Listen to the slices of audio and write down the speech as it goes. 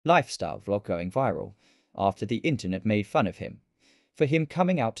lifestyle vlog going viral after the internet made fun of him for him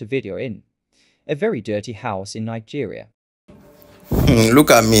coming out to video in a very dirty house in Nigeria.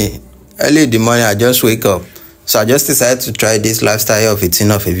 Look at me. Early in the morning, I just wake up. So I just decided to try this lifestyle of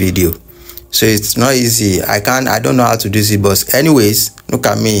eating of a video. So it's not easy. I don't know how to do it. But anyways, look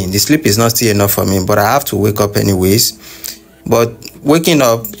at me. The sleep is not still enough for me. But I have to wake up anyways. But waking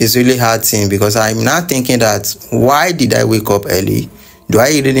up is really hard thing because I'm now thinking that why did I wake up early? Do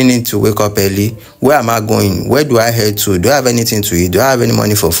I really need to wake up early? Where am I going? Where do I head to? Do I have anything to eat? Do I have any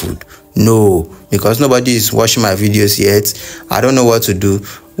money for food? No, because nobody is watching my videos yet. I don't know what to do.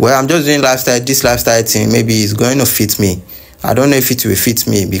 Well, I'm just doing this lifestyle thing. Maybe it's going to fit me. I don't know if it will fit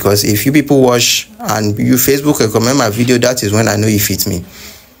me because if you people watch and you Facebook recommend my video, that is when I know it fits me.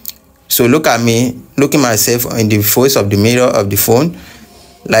 So look at me, looking myself in the voice of the mirror of the phone,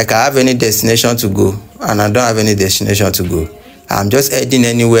 like I have any destination to go, and I don't have any destination to go. I'm just heading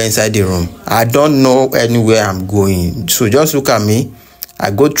anywhere inside the room. I don't know anywhere I'm going. So just look at me. I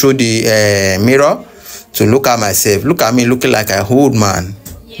go through the mirror to look at myself. Look at me looking like an old man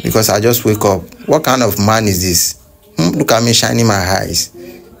because I just wake up. What kind of man is this? Look at me shining my eyes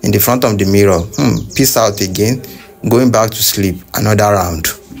in the front of the mirror. Peace out again. Going back to sleep. Another round.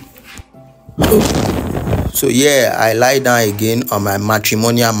 So yeah, I lie down again on my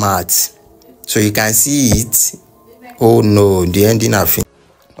matrimonial mat. So you can see it. Oh no, the ending I finished.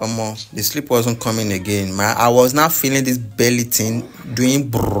 The sleep wasn't coming again. I was now feeling this belly thing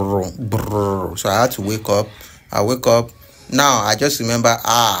doing brrr, brrr. So I had to wake up. I wake up. Now I just remember,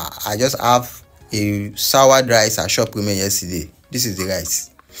 I just have a sour rice I shop with me yesterday. This is the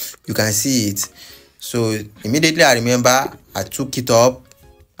rice. You can see it. So immediately I remember, I took it up.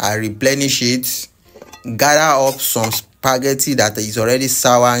 I replenish it. Gather up some spaghetti that is already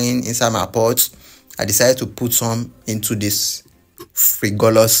souring inside my pot. I decided to put some into this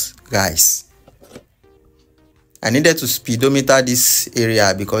frivolous rice. I needed to speedometer this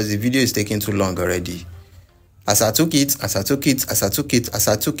area because the video is taking too long already. As I took it,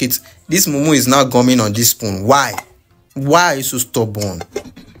 this mumu is now gumming on this spoon. Why? Why are you so stubborn?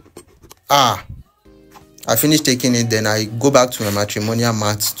 I finished taking it, then I go back to my matrimonial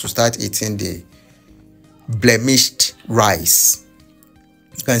mat to start eating the blemished rice.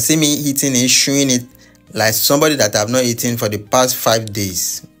 You can see me eating it, chewing it like somebody that I've not eaten for the past 5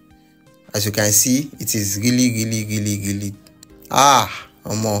 days. As you can see, it is really.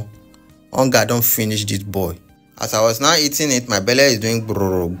 Hunger don't finish this boy. As I was now eating it, my belly is doing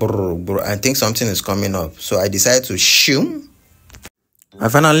brr, brr, brr. I think something is coming up. So I decided to shoo. I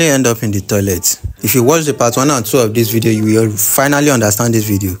finally end up in the toilet. If you watch the part 1 and 2 of this video, you will finally understand this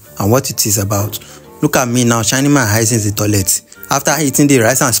video and what it is about. Look at me now, shining my eyes in the toilet. After eating the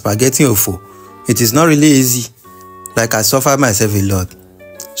rice and spaghetti ofo, it is not really easy. Like I suffered myself a lot.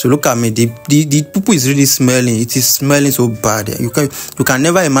 So look at me, the poo is really smelling. It is smelling so bad. You can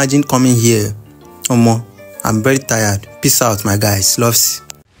never imagine coming here. I'm very tired. Peace out, my guys. Loves.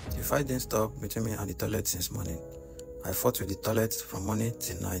 The fight didn't stop between me and the toilet since morning. I fought with the toilet from morning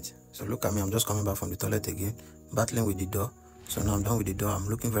till night. So look at me, I'm just coming back from the toilet again, battling with the door. So now I'm done with the door. I'm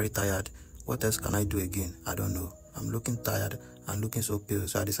looking very tired. What else can I do again? I don't know. I'm looking tired and looking so pale.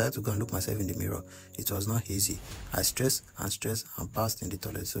 So I decided to go and look myself in the mirror. It was not easy. I stressed and passed in the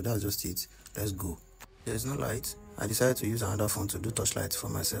toilet. So that's just it. Let's go. There's no light. I decided to use another phone to do torchlight for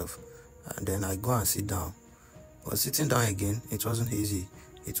myself. And then I go and sit down. But sitting down again, it wasn't easy.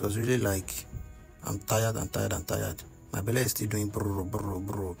 It was really like I'm tired. My belly is still doing brr, brr,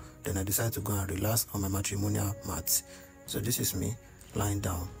 brr. Then I decided to go and relax on my matrimonial mat. So this is me lying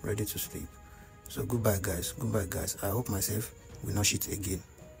down, ready to sleep. So goodbye guys. I hope myself will not shit again.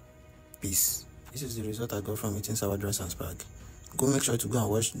 Peace. This is the result I got from eating sour rice and spag. Go make sure to go and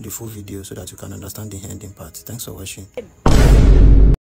watch the full video so that you can understand the ending part. Thanks for watching.